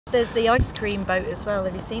There's the ice cream boat as well.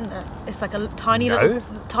 Have you seen that? It's like a tiny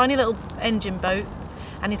little engine boat,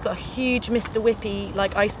 and he's got a huge Mr. Whippy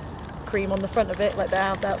like ice cream on the front of it, like the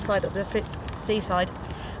outside of the seaside,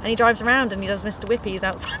 and he drives around and he does Mr. Whippy's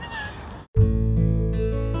outside the boat.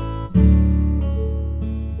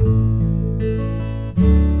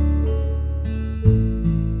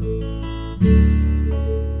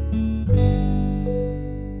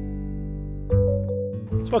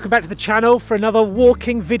 Welcome back to the channel for another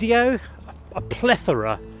walking video. A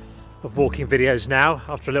plethora of walking videos now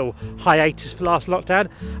after a little hiatus for last lockdown.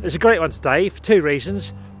 It's a great one today for two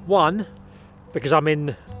reasons. One, because I'm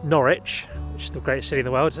in Norwich, which is the greatest city in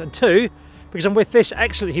the world, and two, because I'm with this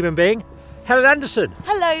excellent human being, Helen Anderson.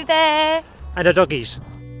 Hello there. And her doggies.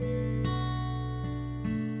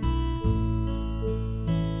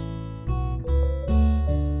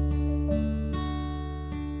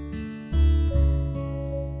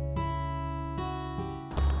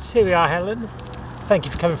 So here we are, Helen. Thank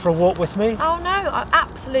you for coming for a walk with me. Oh no,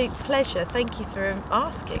 absolute pleasure. Thank you for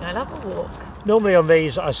asking. I love a walk. Normally on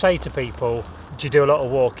these I say to people, do you do a lot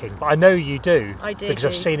of walking? But I know you do. I do. Because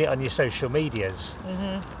I've seen it on your social medias.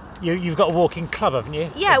 You've got a walking club, haven't you?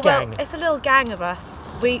 Yeah, well, it's a little gang of us.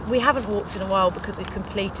 We haven't walked in a while because we've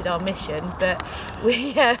completed our mission, but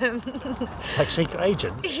we... Like secret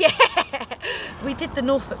agents? Yeah! We did the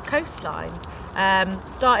Norfolk coastline.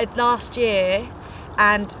 Started last year.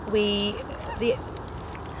 And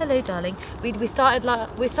hello darling, we started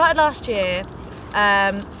last year,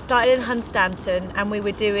 started in Hunstanton, and we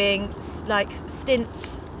were doing like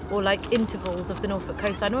stints or like intervals of the Norfolk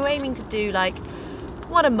coastline. We were aiming to do like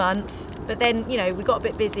one a month, but then, you know, we got a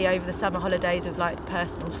bit busy over the summer holidays with like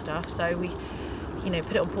personal stuff, so we, you know,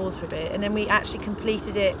 put it on pause for a bit, and then we actually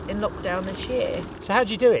completed it in lockdown this year. So how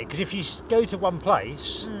do you do it? Because if you go to one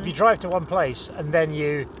place, if you drive to one place and then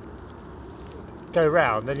you go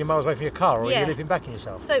round, then you're miles away from your car, or you're looping back in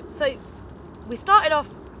yourself. So we started off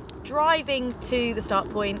driving to the start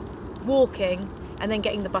point, walking, and then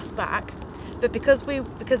getting the bus back. But because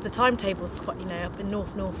the timetable's quite, you know, up in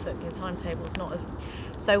Norfolk, the timetable's not as,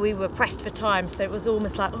 so we were pressed for time. So it was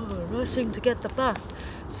almost like, oh, we're rushing to get the bus.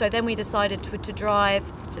 So then we decided to drive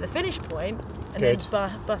to the finish point and then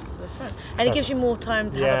bus to the front, and it gives you more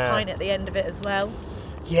time to have a pint at the end of it as well.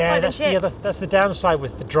 Yeah, that's the downside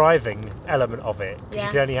with the driving element of it. Yeah.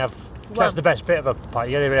 You can only have, that's the best bit of a pint.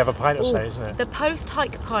 You only really have a pint or so, isn't it? The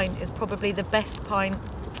post-hike pint is probably the best pint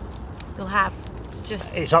you'll have.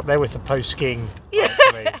 It's up there with the post-skiing.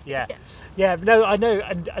 Yeah. No, I know.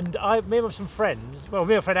 And me and some friends, well,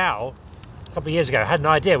 me and my friend Al, a couple of years ago, had an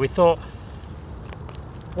idea. We thought,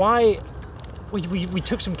 why? We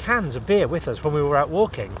took some cans of beer with us when we were out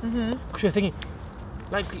walking. Because we were thinking,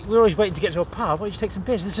 like, we're always waiting to get to a pub. Why don't you take some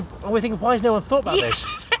beers? And we're thinking, why has no one thought about this?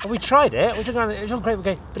 And we tried it. It was all great,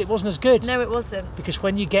 but it wasn't as good. No, it wasn't. Because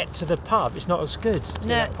when you get to the pub, it's not as good.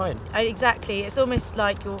 No, exactly. It's almost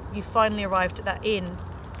like you finally arrived at that inn,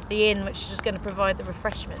 the inn which is just going to provide the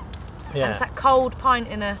refreshments. Yeah. And it's that cold pint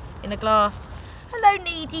in a glass. Hello,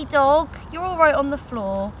 needy dog. You're all right on the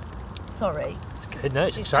floor. Sorry. It's good. No,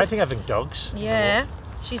 it's exciting having dogs. Yeah.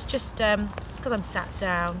 She's just it's because I'm sat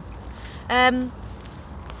down.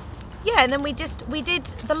 Yeah, and then we did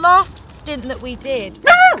the last stint that we did.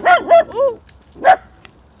 Ooh.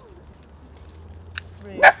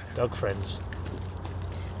 Dog friends.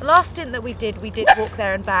 The last stint that we did walk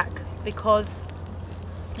there and back because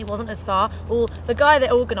it wasn't as far. Or the guy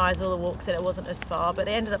that organised all the walks said it wasn't as far, but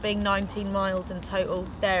it ended up being 19 miles in total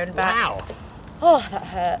there and back. Wow. Oh, that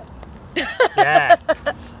hurt. Yeah,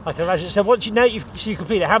 I can imagine. So once you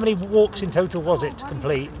completed it, how many walks in total was it to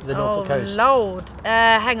complete the Norfolk coast? Oh Lord!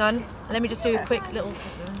 Hang on, let me just do a quick little.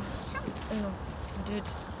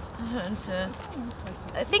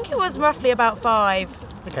 I think it was roughly about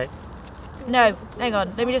 5. Okay. No, hang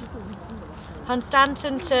on. Let me just.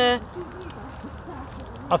 Hunstanton to.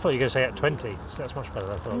 I thought you were going to say at 20, so that's much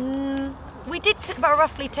better. I thought. We did take about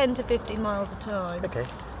roughly 10 to 15 miles a time. Okay.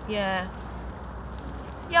 Yeah.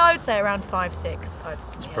 Yeah, I would say around 5-6.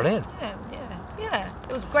 It's brilliant. Yeah.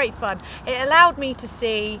 It was great fun. It allowed me to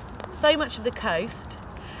see so much of the coast,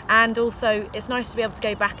 and also it's nice to be able to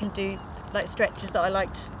go back and do like stretches that I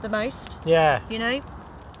liked the most. Yeah. You know?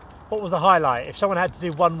 What was the highlight? If someone had to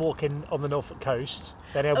do one walk on the Norfolk coast,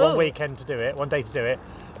 then they had one weekend to do it, one day to do it.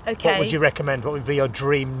 Okay. What would you recommend? What would be your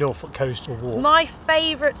dream Norfolk coastal walk? My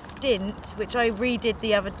favourite stint, which I redid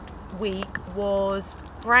the other week, was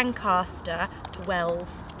Brancaster to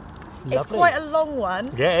Wells. Lovely. It's quite a long one.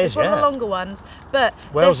 Yeah, it is. It's one of the longer ones, but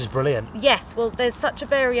Wells is brilliant. Yes, well, there's such a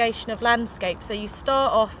variation of landscape. So you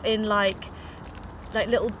start off in like like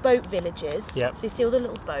little boat villages. Yep. So you see all the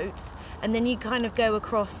little boats, and then you kind of go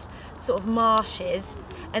across sort of marshes,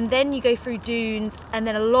 and then you go through dunes, and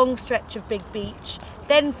then a long stretch of big beach,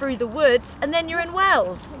 then through the woods, and then you're in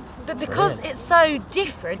Wales. But because Brilliant. it's so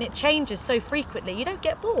different, it changes so frequently, you don't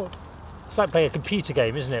get bored. It's like playing a computer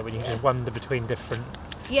game, isn't it? When you can just wander between different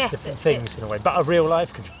Yes, things in a way, but a real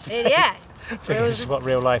life computer game. yeah. So this is what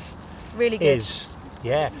real life Really good. is.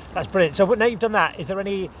 Yeah, that's brilliant. So now you've done that,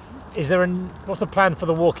 what's the plan for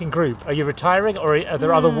the walking group? Are you retiring, or are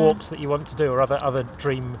there other walks that you want to do, or other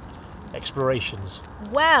dream explorations?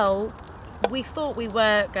 Well, we thought we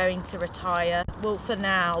were going to retire, well, for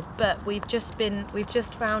now, but we've just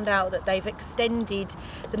found out that they've extended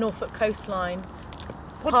the Norfolk coastline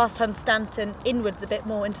past Hunstanton inwards a bit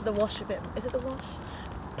more into the Wash a bit. Is it the Wash?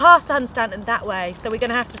 Past Hunstanton that way. So we're going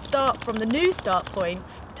to have to start from the new start point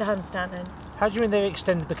to Hunstanton. How do you mean they've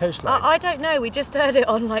extended the coastline? I don't know. We just heard it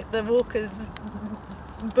on like the Walkers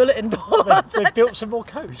bulletin board. They've built some more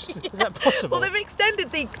coast. Is that possible? Well, they've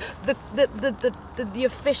extended the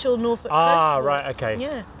official Norfolk coast. Ah, right, okay.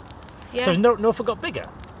 Yeah. Yeah. So Norfolk got bigger?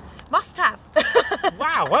 Must have.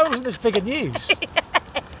 Wow, why wasn't this bigger news?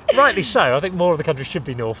 Rightly so. I think more of the country should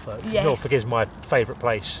be Norfolk. Yes. Norfolk is my favourite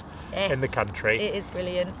place Yes. in the country. It is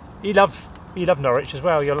brilliant. You love Norwich as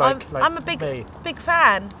well. You're like I'm a big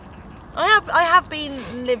fan. I have been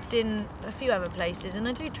and lived in a few other places, and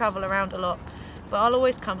I do travel around a lot, but I'll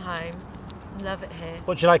always come home. Love it here.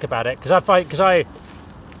 What do you like about it? Because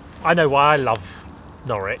I know why I love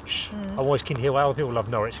Norwich. I'm always keen to hear why other people love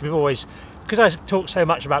Norwich. Because I talk so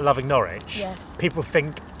much about loving Norwich. Yes. People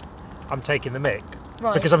think I'm taking the mick.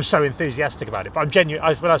 Right. Because I'm so enthusiastic about it, but I'm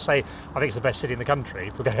genuine. When I say I think it's the best city in the country,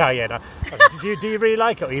 people go, "Oh yeah, no." do you really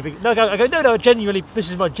like it? Or I go, no, genuinely. This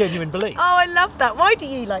is my genuine belief. Oh, I love that. Why do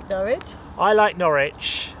you like Norwich? I like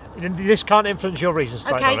Norwich. This can't influence your reasons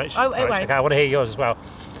to like Okay. Norwich. Oh, it won't. Okay, I want to hear yours as well.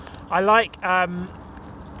 I like,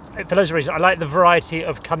 for loads of reasons, I like the variety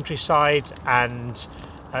of countryside and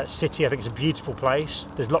city. I think it's a beautiful place.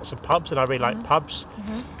 There's lots of pubs, and I really like pubs.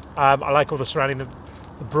 I like all the surrounding the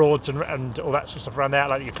Broads and all that sort of stuff around there. I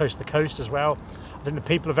like that you're close to the coast as well. I think the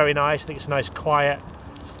people are very nice. I think it's a nice, quiet,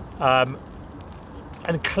 and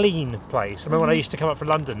clean place. I remember when I used to come up from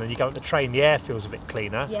London and you go on the train, the air feels a bit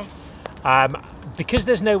cleaner. Yes. Because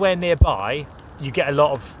there's nowhere nearby, you get a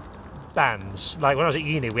lot of bands. Like when I was at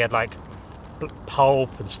uni, we had like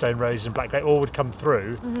Pulp and Stone Roses and Black Grape all would come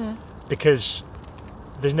through because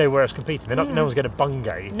there's nowhere else competing. No one's going to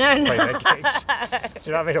Bungay to play their gigs. Do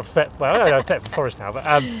you know what I mean? Or I don't know Thetford Forest now,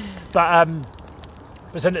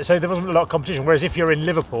 so there wasn't a lot of competition. Whereas if you're in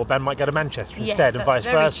Liverpool, a band might go to Manchester instead, and vice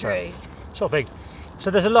versa. True. Sort of thing.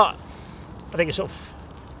 So there's a lot. I think it sort of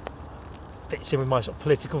fits in with my sort of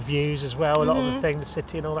political views as well. A lot of the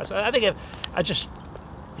city and all that. So I think it's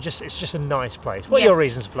just a nice place. What are your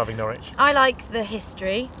reasons for loving Norwich? I like the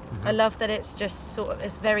history. I love that it's just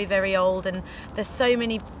it's very, very old, and there's so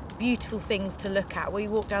many beautiful things to look at. We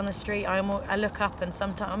walk down the street, I look up, and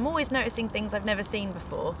sometimes I'm always noticing things I've never seen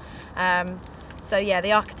before. So yeah,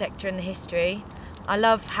 the architecture and the history. I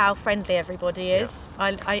love how friendly everybody is.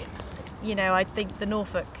 Yeah. I think the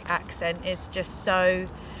Norfolk accent is just so.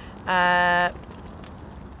 I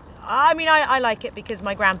like it because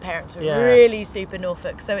my grandparents were really super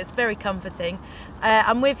Norfolk, so it's very comforting.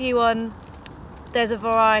 I'm with you on there's a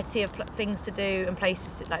variety of things to do and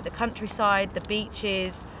places like the countryside, the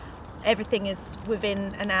beaches, everything is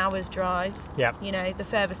within an hour's drive. Yeah. You know, the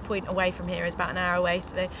furthest point away from here is about an hour away,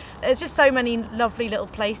 so there's just so many lovely little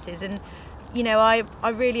places, and you know, I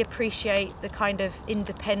really appreciate the kind of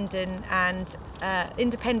independent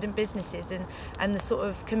businesses and the sort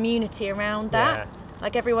of community around that. Yeah.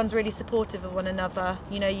 Like everyone's really supportive of one another.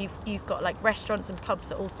 You know, you've got like restaurants and pubs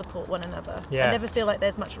that all support one another. Yeah. I never feel like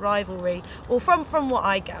there's much rivalry, or from what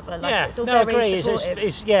I gather, like it's all I very agree.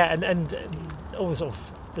 supportive. And all the sort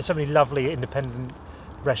of there's so many lovely independent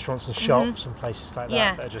restaurants and shops and places like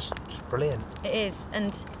that that are just brilliant. It is,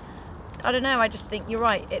 and I don't know. I just think you're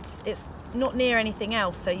right. It's not near anything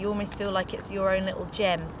else, so you almost feel like it's your own little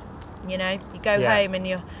gem. You know, you go home and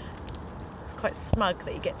you're quite smug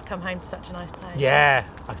that you get to come home to such a nice place. Yeah,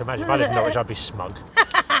 I can imagine. If I lived in Norwich, I'd be smug.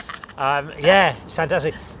 It's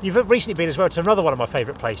fantastic. You've recently been as well to another one of my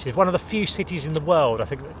favourite places, one of the few cities in the world I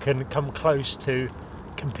think that can come close to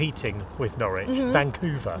competing with Norwich,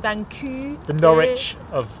 Vancouver. The Norwich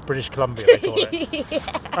of British Columbia, they call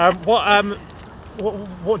it.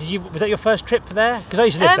 What did you? Was that your first trip there? Because I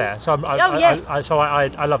used to live there, so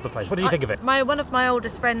I love the place. What did you think of it? One of my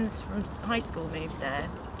oldest friends from high school moved there,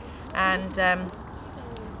 and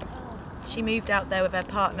she moved out there with her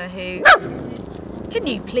partner who. Can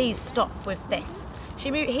you please stop with this? She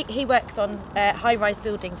moved. He works on high-rise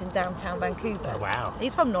buildings in downtown Vancouver. Oh, wow.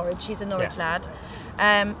 He's from Norwich. He's a Norwich lad.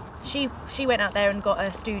 She went out there and got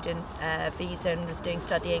a student visa and was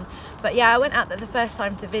studying. But yeah, I went out there the first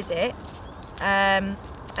time to visit, and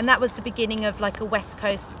that was the beginning of like a West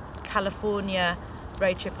Coast California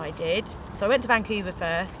road trip I did. So I went to Vancouver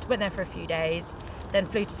first, went there for a few days, then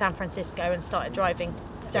flew to San Francisco and started driving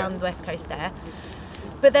down the West Coast there.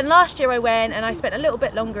 But then last year I went and I spent a little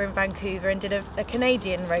bit longer in Vancouver and did a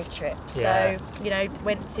Canadian road trip. Yeah. So, you know,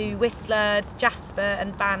 went to Whistler, Jasper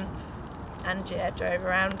and Banff, and yeah, drove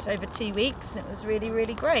around over 2 weeks, and it was really,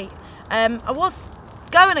 really great. I was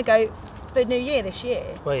going to go for New Year this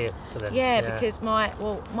year. Were you? Yeah, because my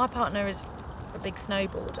partner is a big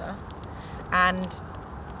snowboarder, and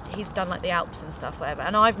he's done like the Alps and stuff, whatever.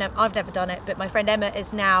 And I've never done it, but my friend Emma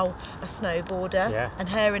is now a snowboarder, and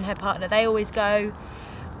her and her partner, they always go.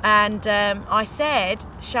 And I said,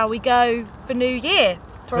 shall we go for New Year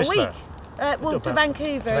for a week? To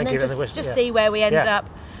Vancouver, and then just see where we end up.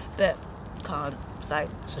 But can't. So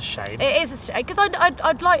it's a shame. It is a shame, because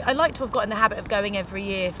I'd like to have got in the habit of going every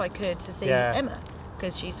year if I could to see Emma,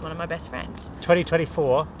 because she's one of my best friends.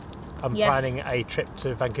 2024. I'm planning a trip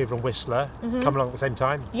to Vancouver and Whistler, come along at the same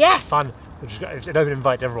time. Yes! Fun. It's an open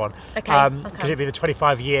invite to everyone. Okay. Because it'll be the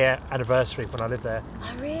 25-year anniversary when I lived there.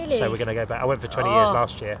 Oh, really? So we're going to go back. I went for 20 years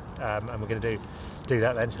last year, and we're going to do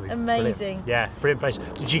that then. So amazing. Brilliant. Yeah, brilliant place.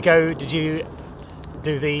 Did you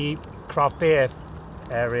do the craft beer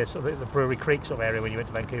area, sort of the Brewery Creek sort of area when you went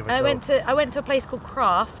to Vancouver? I went to a place called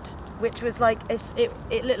Craft, which was like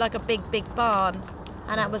it looked like a big barn.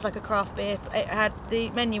 And that was like a craft beer. The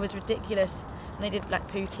menu was ridiculous, and they did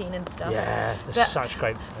like poutine and stuff. Yeah, there's such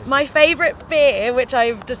great places. My favourite beer, which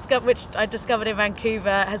I discovered in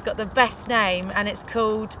Vancouver, has got the best name, and it's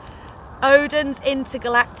called Odin's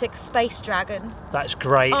Intergalactic Space Dragon. That's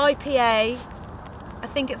great. IPA. I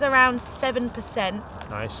think it's around 7%.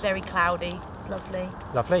 Nice. Very cloudy. It's lovely.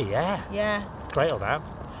 Lovely, yeah. Yeah. Great on that.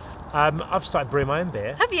 I've started brewing my own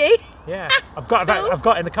beer. Have you? Yeah. I've got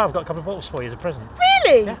in the car. I've got a couple of bottles for you as a present.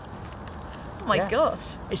 Really? Yeah. Oh my gosh.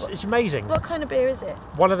 It's amazing. What kind of beer is it?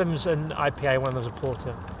 One of them's an IPA, one of them's a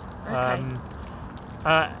porter. Okay.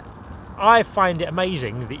 I find it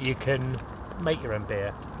amazing that you can make your own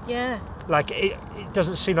beer. Yeah. Like it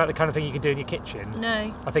doesn't seem like the kind of thing you can do in your kitchen.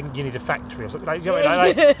 No. I think you need a factory or something. Like, you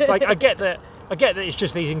know, like I get that it's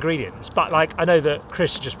just these ingredients, but like I know that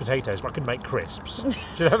crisps are just potatoes, but I can make crisps. Do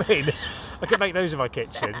you know what I mean? I can make those in my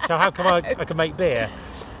kitchen. So how come I can make beer?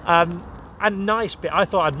 And nice beer. I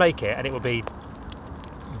thought I'd make it and it would be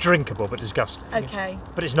drinkable but disgusting. Okay.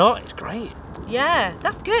 But it's not. It's great. Yeah,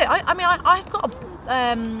 that's good. I've got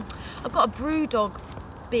a BrewDog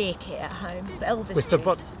beer kit at home, the Elvis with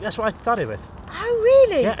juice. That's what I started with. Oh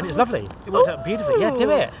really? Yeah, and it's lovely. It worked out beautifully. Yeah, do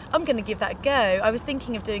it. I'm going to give that a go. I was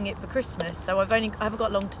thinking of doing it for Christmas, so I haven't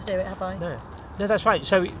got long to do it, have I? No, that's fine.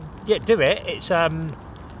 So yeah, do it. It's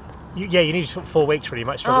you need 4 weeks pretty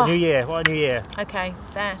much for the new year. What a new year. Okay,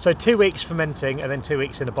 there. So 2 weeks fermenting and then 2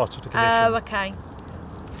 weeks in a bottle to condition. Oh, okay.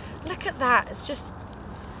 Look at that. It's just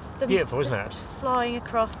beautiful, isn't it? Just flying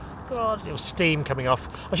across. God. Little steam coming off.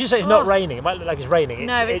 I should say it's not raining. It might look like it's raining.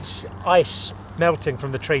 It's ice melting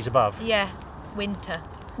from the trees above. Yeah, winter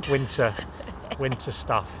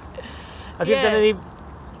stuff. Have you done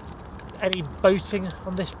any boating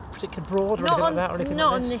on this particular broad or anything like that? Or anything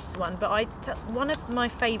not like on this one, but one of my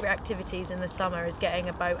favourite activities in the summer is getting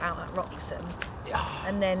a boat out at Wroxham,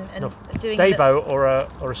 and doing day boat or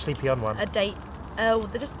a sleepy on one. A date. Oh,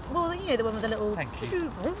 the one with a little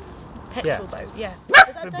petrol boat. Yeah.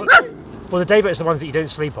 Is that a day boat? Well, the day boat is the ones that you don't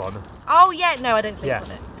sleep on. Oh yeah, no, I don't sleep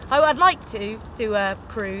on it. Oh, I'd like to do a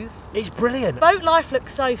cruise. It's brilliant. Boat life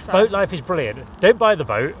looks so fun. Boat life is brilliant. Don't buy the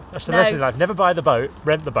boat. That's the lesson in life. Never buy the boat.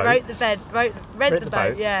 Rent the boat. Rent the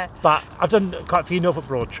boat. Yeah. But I've done quite a few Norfolk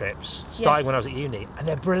Broad trips, starting when I was at uni, and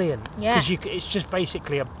they're brilliant. Yeah. Because it's just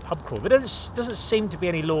basically a pub crawl. There doesn't seem to be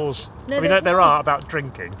any laws. No, I mean, there are about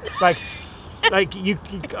drinking. Like you've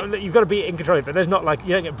got to be in control of it, but there's not like you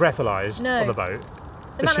don't get breathalyzed on the boat.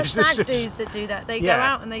 The amount of stag do's that do that, they go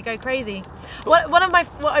out and they go crazy. What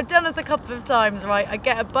I've done is a couple of times, right? I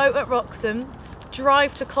get a boat at Wroxham,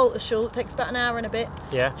 drive to Coltershall, it takes about an hour and a bit.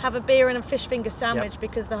 Yeah. Have a beer and a fish finger sandwich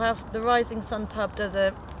because the Rising Sun pub does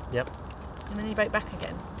a. Yep. And then you boat back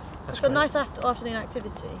again. It's a nice afternoon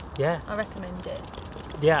activity. Yeah. I recommend it.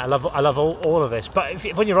 Yeah, I love all of this. But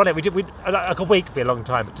when you're on it, like a week would be a long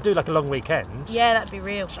time. But to do like a long weekend, that'd be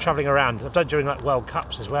real. Travelling around, I've done during like World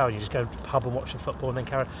Cups as well. You just go to the pub and watch the football and then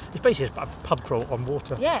carry on. It's basically a pub crawl on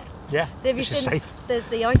water. Yeah. Yeah. Have you seen? Safe. There's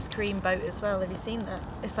the ice cream boat as well. Have you seen that?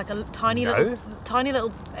 It's like a tiny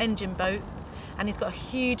little engine boat, and he's got a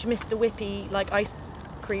huge Mr. Whippy like ice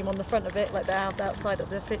cream on the front of it, like the outside of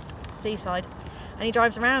the seaside, and he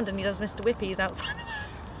drives around and he does Mr. Whippy's outside.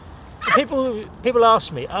 People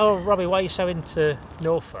ask me, "Oh, Robbie, why are you so into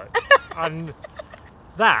Norfolk?" And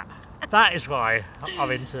that is why I'm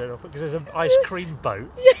into Norfolk, because there's an ice cream boat.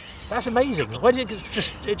 Yeah. That's amazing. Why did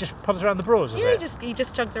it just pumps around the Broads? Yeah, he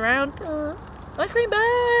just chugs around. Ice cream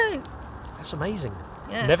boat. That's amazing.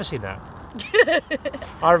 Yeah. Never seen that.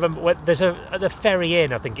 I remember there's the Ferry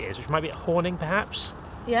Inn, I think it is, which might be at Horning, perhaps.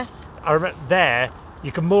 Yes. I remember there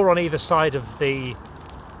you can moor on either side of the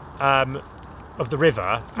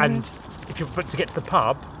river, and if you're to get to the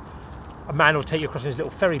pub, a man will take you across in his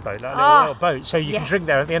little ferry boat, like a little boat, so you can drink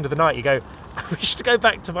there. At the end of the night, you go, "I wish to go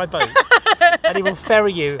back to my boat," and he will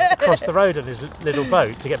ferry you across the road on his little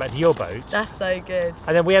boat to get back to your boat. That's so good.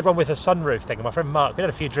 And then we had one with a sunroof thing, and my friend Mark, we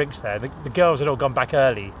had a few drinks there. The girls had all gone back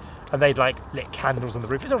early, and they'd like lit candles on the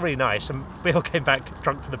roof. It was all really nice, and we all came back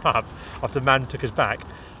drunk from the pub after man took us back,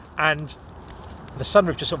 and the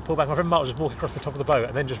sunroof just sort of pulled back. My friend Mark was just walking across the top of the boat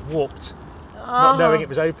and then just walked, not knowing it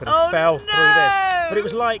was open, and fell through this. But it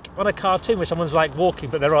was like on a cartoon where someone's like walking,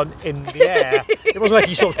 but they're in the air. It wasn't like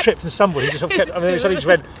he sort of tripped and stumbled. He just sort of kept. I mean, suddenly just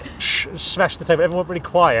went, and smashed the table. Everyone went really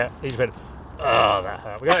quiet. He just went, "Oh, that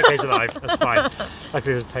hurt." We got okay, he's alive. That's fine.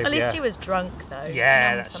 Luckily, there's a table. At least he was drunk though.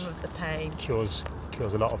 Yeah, that's some of the pain. Cures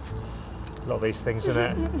a lot of these things, isn't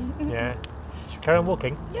it? Yeah. Should we carry on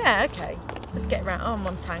walking? Yeah. Okay. Let's get around. Oh, I'm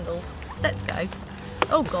untangled. Let's go.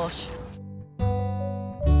 Oh gosh.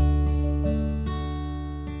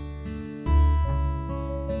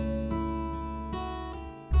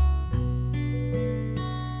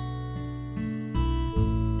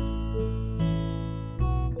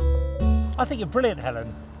 I think you're brilliant,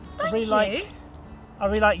 Helen. Thank you. I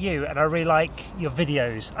really like you, and I really like your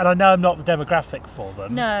videos. And I know I'm not the demographic for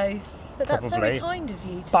them. No, but that's probably very kind of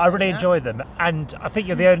you. But I really enjoy them, and I think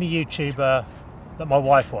you're the only YouTuber that my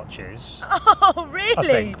wife watches. Oh, really? I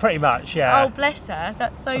think pretty much, yeah. Oh, bless her.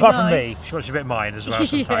 That's so Apart nice. from me, she watches a bit of mine as well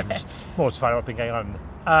sometimes. More to find out what's been going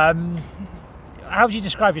on. How would you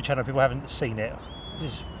describe your channel if people haven't seen it?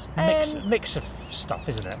 Just mix of stuff,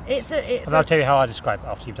 isn't it? And I'll tell you how I describe it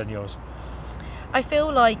after you've done yours. I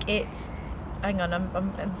feel like it's. Hang on,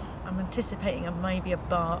 I'm anticipating maybe a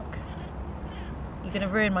bark. You're going to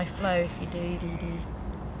ruin my flow if you do.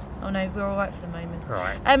 Oh no, we're all right for the moment.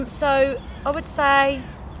 Right. So I would say.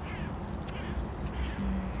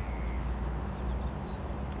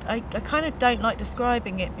 I kind of don't like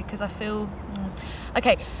describing it because I feel.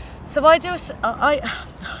 Okay, so I do.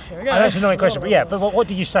 Here we go. I know it's an annoying question, but yeah. But what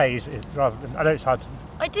do you say is rather than? I know it's hard to.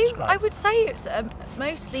 I do. Describe. I would say it's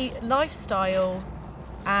mostly lifestyle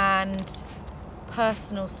and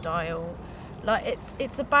personal style. Like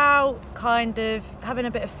it's about kind of having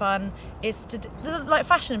a bit of fun. It's like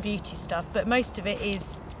fashion and beauty stuff, but most of it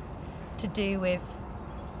is to do with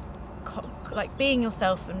like being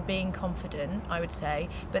yourself and being confident, I would say.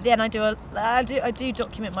 But then I do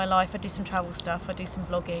document my life. I do some travel stuff. I do some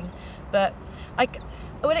vlogging. But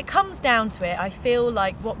when it comes down to it, I feel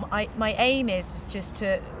like what my aim is just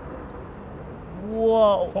to.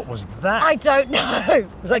 Whoa! What was that? I don't know.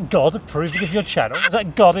 Was that God approving of your channel? Was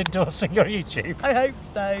that God endorsing your YouTube? I hope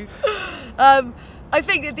so. I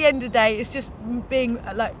think at the end of the day, it's just being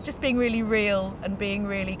really real and being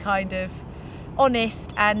really kind of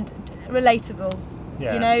honest and relatable.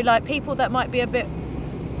 Yeah. You know, like people that might be a bit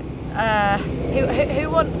who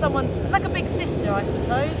want someone like a big sister, I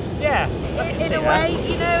suppose. Yeah. In a way,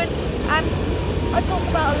 you know, and I talk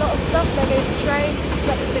about a lot of stuff. There goes a train.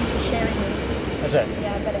 That has been to Sheringham. Has it?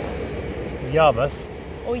 Yeah, I bet it has. Yarmouth.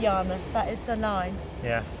 Or Yarmouth. That is the line.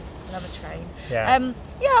 Yeah. Another train. Yeah.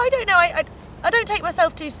 Yeah, I don't know. I don't take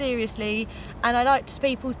myself too seriously, and I like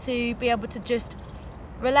people to be able to just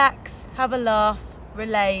relax, have a laugh,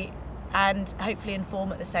 relate, and hopefully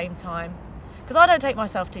inform at the same time. Because I don't take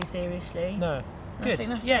myself too seriously. No. Good. I think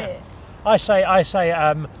that's yeah. it. I say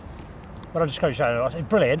when I describe your channel, I say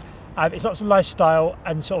brilliant. It's lots of lifestyle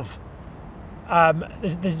and sort of.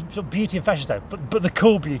 There's sort of beauty and fashion stuff, but the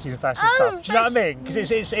cool beauty and fashion stuff. Do you know what I mean?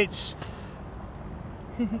 Because it's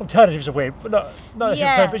alternatives are weird, but not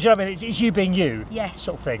Yeah. but do you know what I mean? It's you being you, Yes.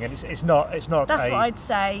 sort of thing, and it's not. That's what I'd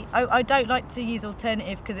say. I don't like to use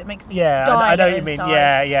alternative because it makes me yeah. die I know what you mean.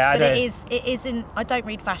 inside. Yeah. But it isn't. I don't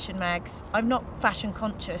read fashion mags. I'm not fashion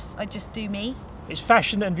conscious. I just do me. It's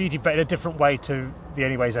fashion and beauty, but in a different way to the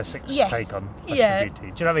Only Ways Essex take on fashion and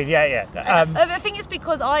beauty. Do you know what I mean? Yeah. I think it's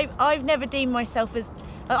because I've never deemed myself as.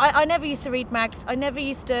 I never used to read mags. I never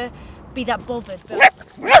used to be that bothered. But,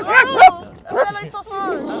 oh, a fellow sausage.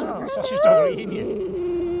 Oh, sausage dog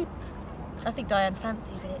reunion. I think Diane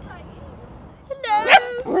fancies it.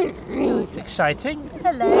 Hello. It's exciting.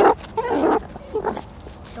 Hello.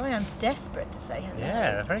 Diane's desperate to say hello.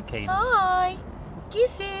 Yeah, they're very keen. Hi.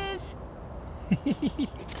 Kisses.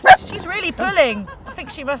 She's really pulling. I think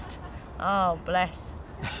she must. Oh, bless.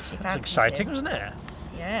 She It was exciting, wasn't it?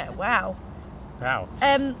 Yeah. Wow. Wow.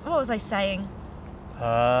 What was I saying?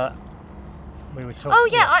 We were talking. Oh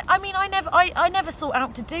yeah. I never sought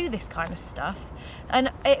out to do this kind of stuff,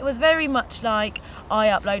 and it was very much like I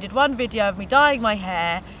uploaded one video of me dyeing my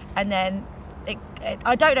hair, and then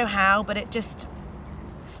I don't know how, but it just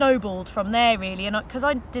snowballed from there really. And because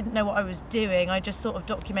I didn't know what I was doing, I just sort of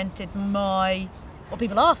documented what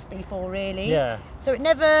people asked me for really. Yeah. So I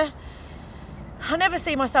never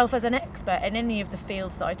see myself as an expert in any of the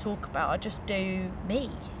fields that I talk about. I just do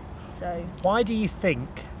me. So why do you think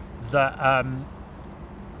that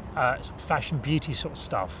fashion beauty sort of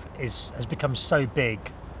stuff has become so big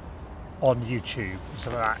on YouTube and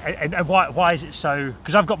stuff like that? And why is it so?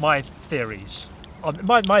 Because I've got my theories.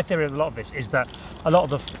 My theory of a lot of this is that a lot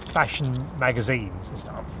of the fashion magazines and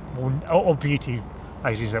stuff, or beauty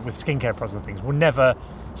magazines with skincare products and things, will never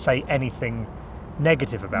say anything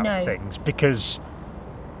negative about things, because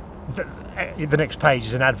the next page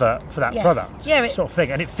is an advert for that product, sort of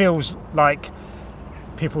thing, and it feels like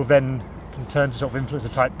people then can turn to sort of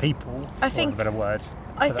influencer type people. I think a better word.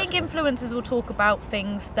 I think influencers will talk about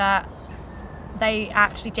things that they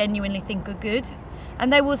actually genuinely think are good,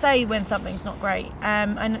 and they will say when something's not great.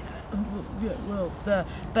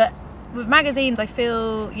 But with magazines, I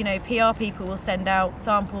feel PR people will send out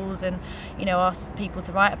samples and ask people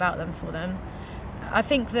to write about them for them. I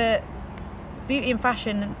think that beauty and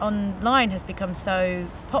fashion online has become so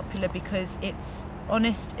popular because it's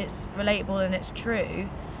honest, it's relatable, and it's true,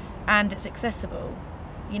 and it's accessible.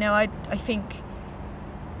 I think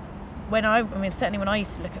certainly when I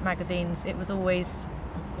used to look at magazines, it was always,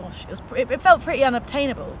 oh gosh, it felt pretty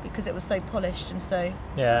unobtainable because it was so polished and so.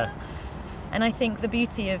 Yeah. And I think the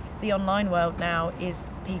beauty of the online world now is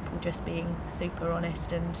people just being super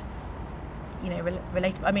honest and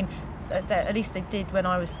relatable. I mean, at least they did when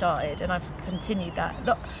I was started, and I've continued that.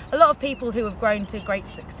 A lot of people who have grown to great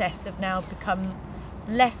success have now become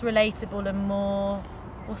less relatable and more,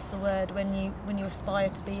 what's the word, when you aspire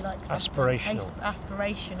to be like something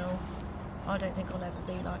aspirational. I don't think I'll ever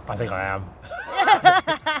be like that. I think I am.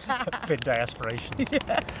 Midday aspirations.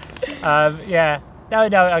 Yeah. No,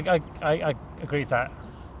 I agree with that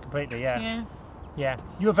completely. Yeah.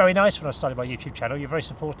 You were very nice when I started my YouTube channel. You're very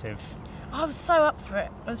supportive. I was so up for it.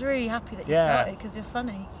 I was really happy that you started because you're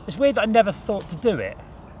funny. It's weird that I never thought to do it.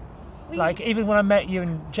 Like, even when I met you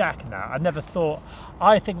and Jack and that, I never thought.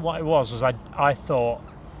 I think what it was I thought.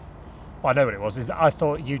 Well, I know what it was. Is that I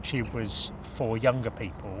thought YouTube was for younger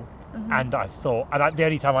people, and I thought, the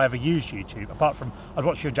only time I ever used YouTube, apart from I'd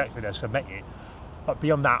watch you and Jack's videos because I met you, but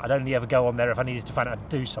beyond that, I'd only ever go on there if I needed to find out how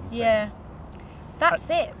to do something. Yeah, that's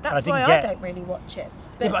it. That's why I don't really watch it.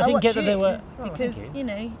 But I didn't get that there were because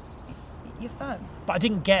you're fun. But I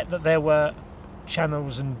didn't get that there were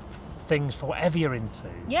channels and things for whatever you're into.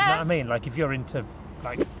 Yeah. You know what I mean? Like if you're into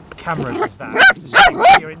like cameras, there's that.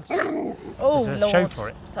 If you're into, oh there's a Lord, show for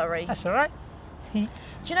it. Sorry. That's all right. Do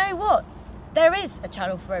you know what? There is a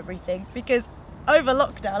channel for everything, because over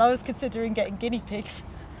lockdown I was considering getting guinea pigs.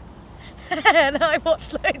 And I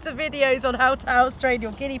watched loads of videos on how to house train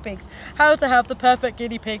your guinea pigs, how to have the perfect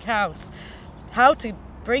guinea pig house, how to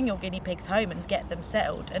bring your guinea pigs home and get them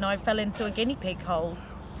settled, and I fell into a guinea pig hole,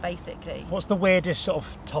 basically. What's the weirdest sort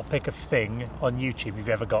of topic of thing on YouTube you've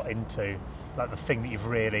ever got into? Like the thing that you've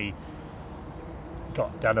really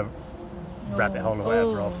got down a rabbit hole or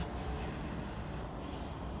whatever of?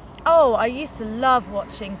 Oh, I used to love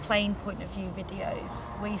watching plane point of view videos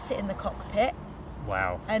where you sit in the cockpit.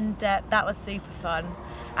 Wow. And that was super fun.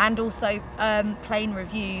 And also plane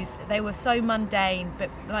reviews. They were so mundane,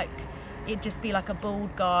 but like it'd just be like a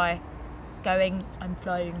bald guy going, I'm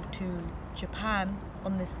flying to Japan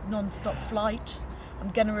on this non-stop flight. I'm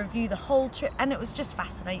going to review the whole trip. And it was just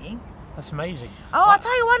fascinating. That's amazing. Oh, I'll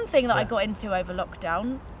tell you one thing that I got into over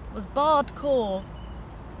lockdown was bardcore.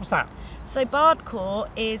 What's that? So bardcore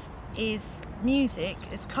is music,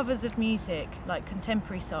 it's covers of music, like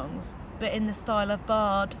contemporary songs, but in the style of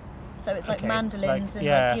bard. So it's like mandolins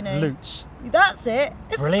and lutes. That's it.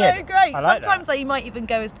 It's Brilliant. So great. Like Sometimes you might even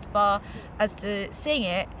go as far as to sing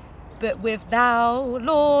it, but with "Thou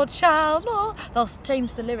Lord shall not." They'll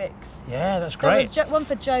change the lyrics. Yeah, that's great. There was one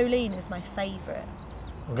for Jolene is my favourite.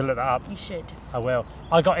 I'm gonna look that up. You should. I will.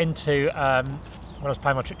 I got into when I was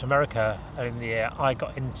planning my trip to America earlier in the year. I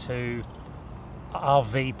got into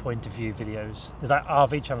RV point of view videos. There's like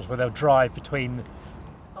RV channels where they'll drive between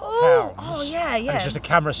towns. Oh yeah. And it's just a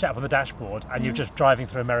camera set up on the dashboard, and you're just driving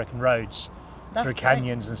through American roads. through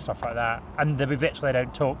canyons and stuff like that. And there'll be bits where they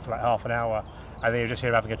don't talk for like half an hour, and then you'll just hear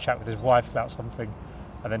him having a chat with his wife about something,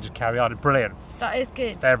 and then just carry on. Brilliant. That is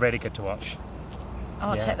good. They're really good to watch.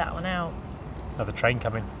 I'll check that one out. Another train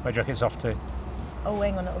coming. Where do you reckon it's off to? Oh,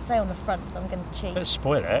 hang on, it'll say on the front, so I'm going to cheat. Don't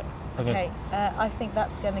spoil it. Okay, I think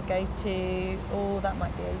that's going to go to... Oh, that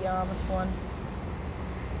might be a Yarmouth one.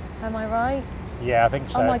 Am I right? Yeah, I think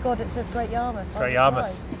so. Oh my God, it says Great Yarmouth. Great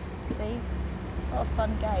Yarmouth. See? What a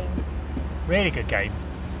fun game. Really good game.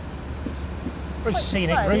 Very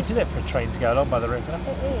scenic route, isn't it, for a train to go along by the river? It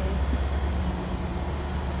is.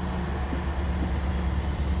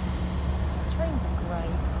 Trains are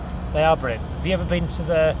great. They are brilliant. Have you ever been to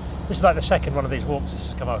the... This is like the second one of these walks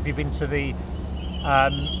that's come up. Have you been to the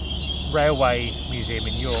Railway Museum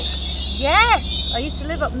in York? Yes! I used to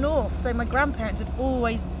live up north, so my grandparents would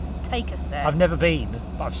always take us there. I've never been,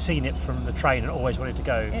 but I've seen it from the train and always wanted to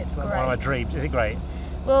go. It's great. One of my dreams. Is it great?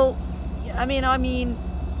 Well, I mean,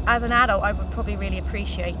 as an adult, I would probably really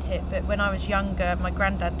appreciate it. But when I was younger, my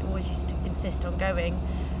granddad always used to insist on going.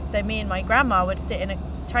 So me and my grandma would sit in a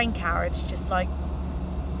train carriage, just like,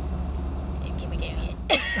 can we do it?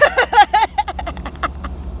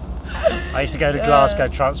 I used to go to Glasgow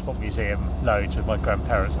Transport Museum loads with my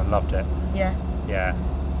grandparents. I loved it. Yeah. Yeah.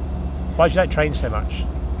 Why do you like trains so much?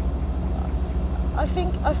 I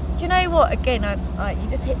think, do you know what? Again, you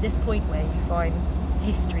just hit this point where you find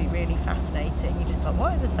history really fascinating. You're just like,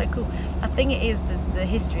 why is this so cool? I think it is the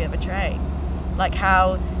history of a train, like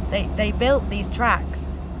how they built these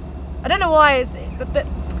tracks. I don't know why but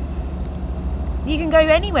you can go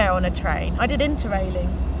anywhere on a train. I did interrailing,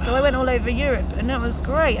 so I went all over Europe, and that was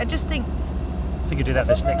great. I just think. I think you do that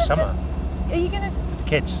this next summer. Are you gonna? With the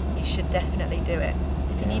kids. You should definitely do it.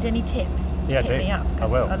 If you need any tips, hit me up. I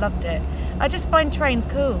will. I loved it. I just find trains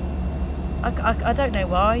cool. I don't know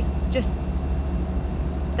why. Just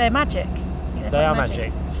they're magic. They are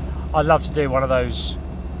magic. I'd love to do one of those,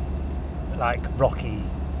 like rocky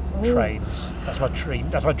trains. That's my dream.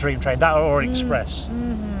 That's my dream train. That or express.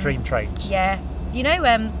 Dream trains. Yeah. You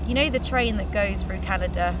know the train that goes through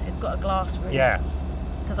Canada. It's got a glass roof. Yeah.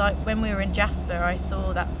 Because when we were in Jasper, I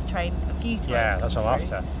saw that train a few times. Yeah, that's what I'm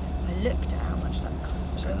after. I looked at how much that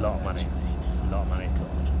costs. It's a lot of money. A lot of money.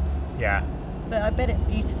 God. Yeah. But I bet it's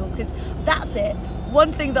beautiful because that's it.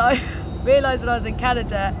 One thing that I realised when I was in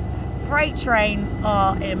Canada, freight trains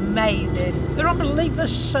are amazing. They're unbelievable. They're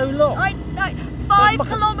so long. 5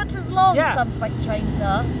 kilometres long. Yeah. Some freight trains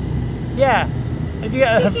are. Yeah. If you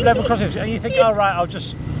get a level crossing and you think, oh right, I'll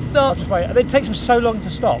just wait. And it takes them so long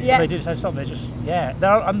to stop. Yeah. They do so stop. They're just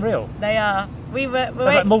they're unreal. They are. They have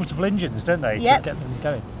like multiple engines, don't they? Yep. To get them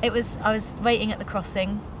going. I was waiting at the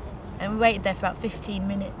crossing, and we waited there for about 15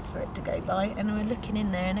 minutes for it to go by, and we were looking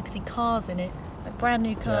in there, and I could see cars in it, like brand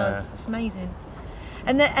new cars. Yeah. It's amazing.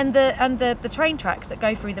 And the train tracks that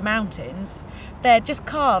go through the mountains, they're just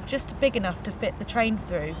carved just big enough to fit the train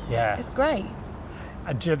through. Yeah. It's great.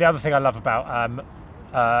 And the other thing I love about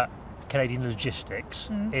Canadian logistics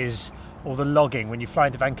is all the logging. When you fly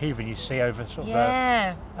into Vancouver and you see over sort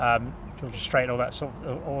of Georgia Strait and all that sort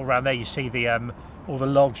of, all around there, you see the all the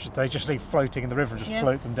logs. They just leave floating in the river and just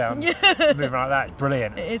float them down, moving like that. It's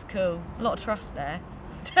brilliant. It is cool. A lot of trust there.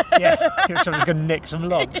 Yeah, someone's going to nick some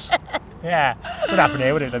logs. Yeah, would happen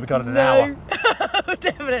here, wouldn't it? They'd be gone in an hour.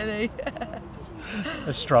 Definitely.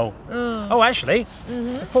 A stroll. Oh, actually,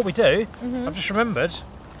 before we do, I've just remembered.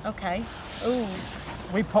 Okay. Ooh.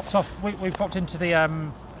 We popped off. We popped into the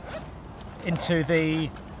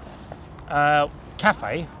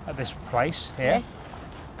cafe at this place here. Yes.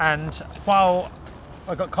 And while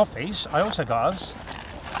I got coffees, I also got us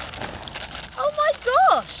Oh my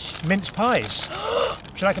gosh! mince pies.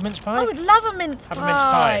 Would you like a mince pie? I would love a mince pie. Have a mince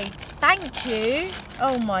pie. Thank you.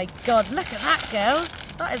 Oh my God! Look at that, girls.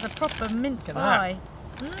 That is a proper mince pie.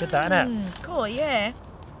 Good that, innit? Cool. Yeah.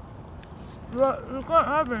 Right, you can't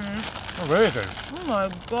have any. Oh, really good. Oh my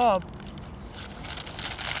God.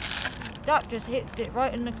 That just hits it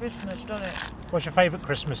right in the Christmas, doesn't it? What's your favourite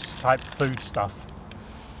Christmas type food stuff?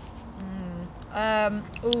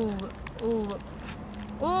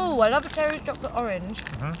 Ooh, I love a cherry chocolate orange.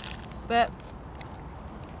 But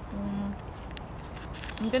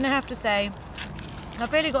I'm gonna have to say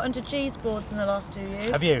I've really got into cheese boards in the last 2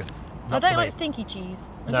 years. Have you? I don't like stinky cheese.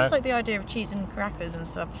 I just like the idea of cheese and crackers and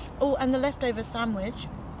stuff. Oh, and the leftover sandwich.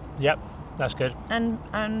 Yep, that's good. And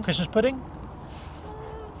Christmas pudding?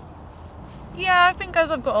 yeah, I think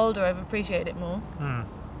as I've got older, I've appreciated it more.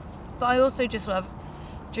 But I also just love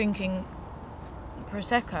drinking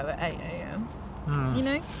prosecco at 8 a.m. You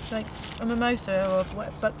know, like a mimosa or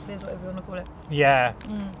Bucks Fizz, whatever you want to call it. Yeah,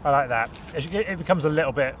 I like that. It becomes a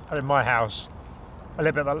little bit in my house. a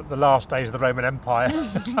little bit like the last days of the Roman Empire.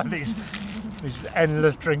 Like these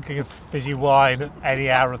endless drinking of fizzy wine any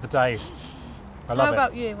hour of the day. I love it. How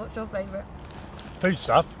about you? What's your favourite? Food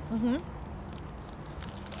stuff.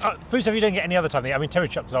 Food stuff you don't get any other time. I mean, Terry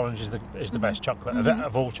Chocolate Orange is the best chocolate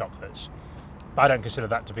of all chocolates. But I don't consider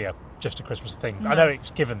that to be just a Christmas thing. No. I know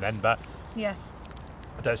it's given then, but Yes.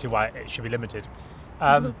 I don't see why it should be limited.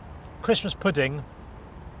 Christmas pudding,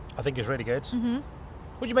 I think, is really good.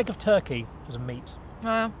 What do you make of turkey as a meat?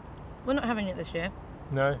 We're not having it this year.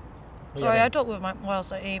 No? Sorry, I talk with my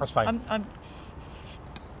whilst I eat. That's fine. I'm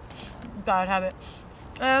bad habit.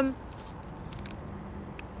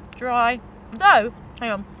 Dry. Though,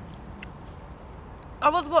 hang on. I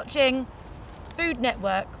was watching Food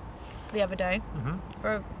Network the other day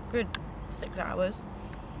for a good 6 hours,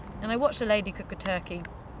 and I watched a lady cook a turkey,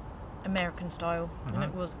 American style, and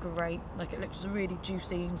it was great. Like, it looked really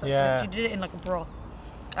juicy. And she did it in like a broth.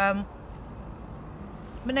 But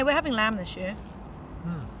no, we're having lamb this year.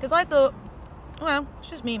 Because I thought, well, it's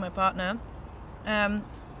just me and my partner. And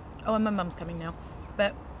my mum's coming now.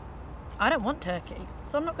 But I don't want turkey,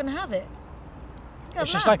 so I'm not going to have it.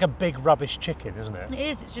 It's just like a big rubbish chicken, isn't it? It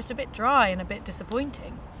is. It's just a bit dry and a bit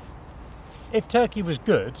disappointing. If turkey was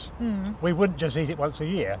good, we wouldn't just eat it once a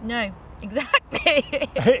year. No, exactly.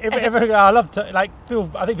 I love I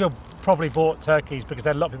think people probably bought turkeys because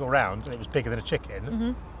there had a lot of people around and it was bigger than a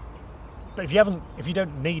chicken. But if you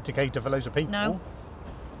don't need to cater for loads of people,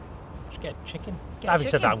 just get a chicken. Having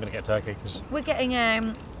said that, I'm going to get a turkey because we're getting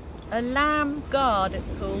a lamb guard.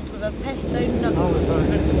 It's called, with a pesto nut. Oh, it's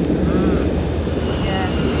perfect. Yeah.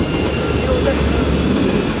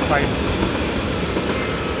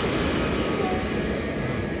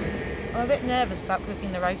 I'm a bit nervous about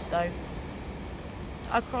cooking the roast though.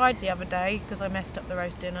 I cried the other day because I messed up the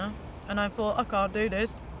roast dinner, and I thought, I can't do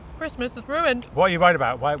this. Christmas is ruined. What are you worried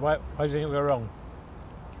about? Why do you think it'll go wrong?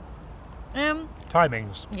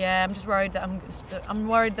 Timings. Yeah, I'm just worried that I'm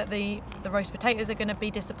worried that the roast potatoes are going to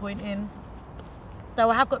be disappointing. Though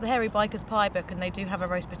I have got the Hairy Biker's pie book, and they do have a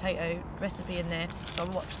roast potato recipe in there, so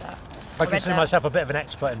I'll watch that. I consider myself a bit of an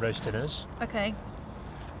expert in roast dinners. Okay.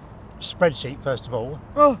 Spreadsheet first of all.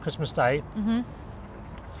 Christmas Day.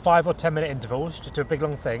 5 or 10 minute intervals. Just do a big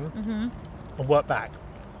long thing, and work back.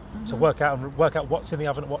 So work out what's in the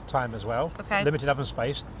oven at what time as well. Okay. Limited oven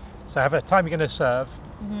space. So have a time you're going to serve,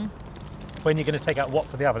 when you're going to take out what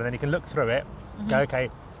from the oven, and then you can look through it. Go, okay.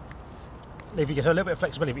 Leave you a little bit of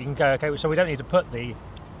flexibility, but you can go, okay. So we don't need to put you've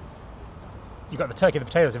got the turkey and the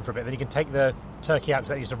potatoes in for a bit. Then you can take the turkey out because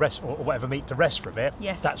that needs to rest, or whatever meat to rest for a bit.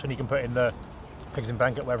 Yes. That's when you can put in the pigs in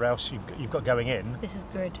blanket, wherever else you've got going in. This is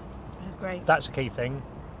good. This is great. That's the key thing.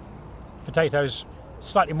 Potatoes,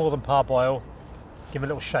 slightly more than parboil. Give them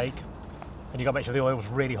a little shake, and you've got to make sure the oil's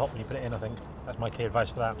really hot when you put it in. I think that's my key advice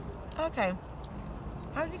for that. Okay.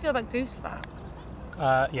 How do you feel about goose fat?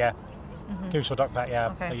 Yeah. Goose or duck fat, yeah.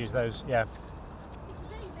 Okay. I use those, yeah.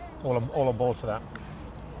 All on board for that.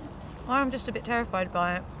 I'm just a bit terrified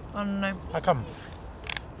by it. I don't know. How come?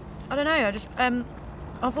 I don't know. I just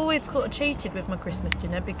I've always sort of cheated with my Christmas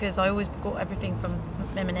dinner because I always got everything from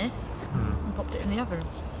M&S and popped it in the oven.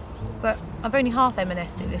 But I've only half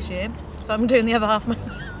M&S'd it this year, so I'm doing the other half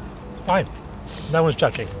myself. Fine. No one's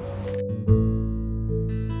judging.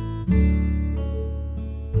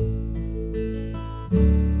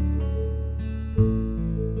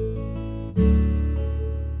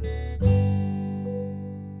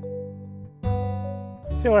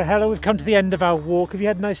 So, all right, Helen, we've come to the end of our walk. Have you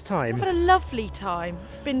had a nice time? I've had a lovely time.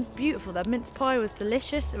 It's been beautiful. That mince pie was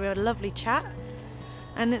delicious. We had a lovely chat.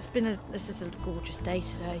 And it's just a gorgeous day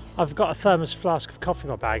today. I've got a thermos flask of coffee in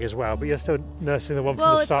my bag as well, but you're still nursing the one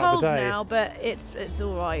from the start of the day. Well, it's cold now, but it's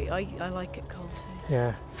all right. I like it cold too.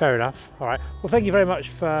 Yeah, fair enough. All right. Well, thank you very much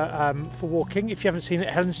for walking. If you haven't seen it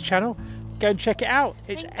at Helen's channel, go and check it out.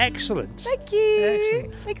 It's excellent. Thank you.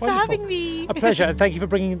 Excellent. Thanks Wonderful. for having me. A pleasure, and thank you for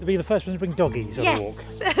being the first one to bring doggies on a walk.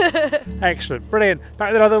 Yes. Excellent, brilliant.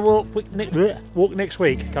 Back with another walk next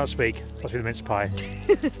week. Can't speak. Must be the mince pie.